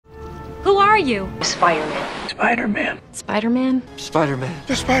Who are you? Spider-Man. Spider-Man. Spider-Man? Spider-Man.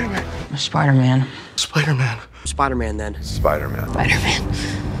 The Spider-Man. Spider-Man. Spider-Man. Spider-Man, then. Spider-Man. Spider-Man.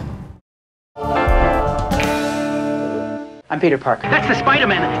 I'm Peter Parker. That's the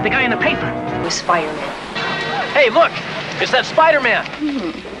Spider-Man, the guy in the paper. Spider-Man. Hey, look! It's that Spider-Man!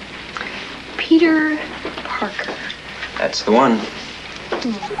 Peter Parker. That's the one.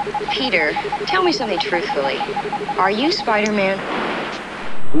 Peter, tell me something truthfully. Are you Spider-Man?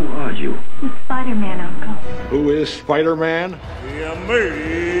 Who are you? Spider-Man, Uncle. Who is Spider-Man? The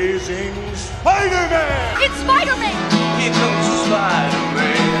Amazing Spider-Man! It's Spider-Man! Here comes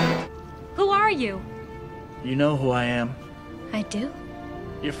Spider-Man. Who are you? You know who I am. I do.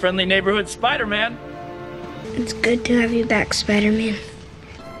 Your friendly neighborhood Spider-Man. It's good to have you back, Spider-Man.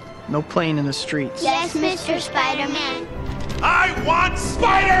 No playing in the streets. Yes, Mr. Spider-Man. I want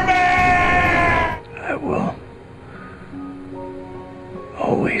Spider-Man! I will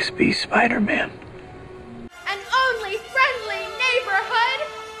always be Spider-Man. An only friendly neighborhood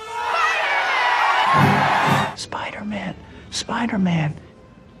Spider-Man. Spider-Man.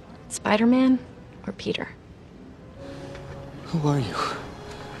 Spider-Man or Peter? Who are you?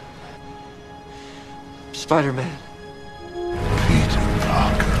 Spider-Man.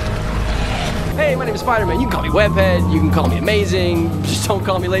 Hey, my name is Spider-Man. You can call me Webhead, you can call me Amazing. Just don't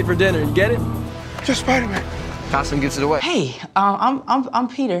call me late for dinner, you get it? Just Spider-Man. Costume gives it away. Hey, I'm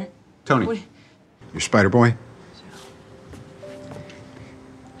Peter. Tony, you're Spider-Boy?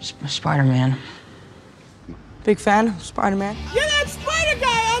 Spider-Man. Big fan of Spider-Man. You're that Spider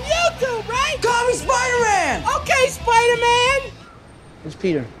guy on YouTube, right? Call me Spider-Man! Okay, Spider-Man! It's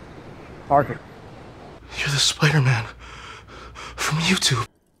Peter Parker. You're the Spider-Man from YouTube.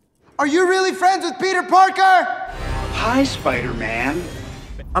 Are you really friends with Peter Parker? Hi, Spider-Man.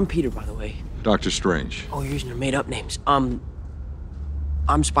 I'm Peter, by the way. Doctor Strange. Oh, you're using your made-up names. I'm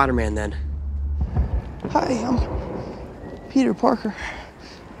Spider-Man, then. Hi, I'm Peter Parker.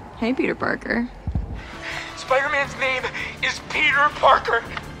 Hey, Peter Parker. Spider-Man's name is Peter Parker!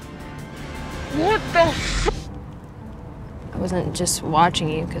 What the f- I wasn't just watching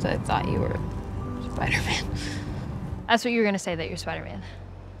you because I thought you were Spider-Man. That's what you were gonna say, that you're Spider-Man.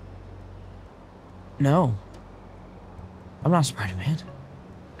 No. I'm not Spider-Man.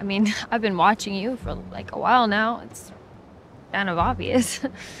 I mean, I've been watching you for like a while now. It's kind of obvious.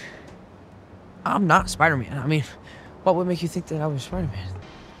 I'm not Spider-Man. I mean, what would make you think that I was Spider-Man?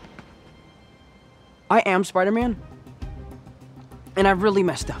 I am Spider-Man, and I've really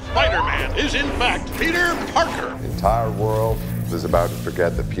messed up. Spider-Man is, in fact, Peter Parker. The entire world is about to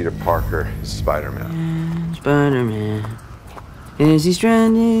forget that Peter Parker is Spider-Man. Spider-Man. Is he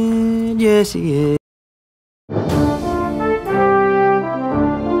stranded? Yes, he is.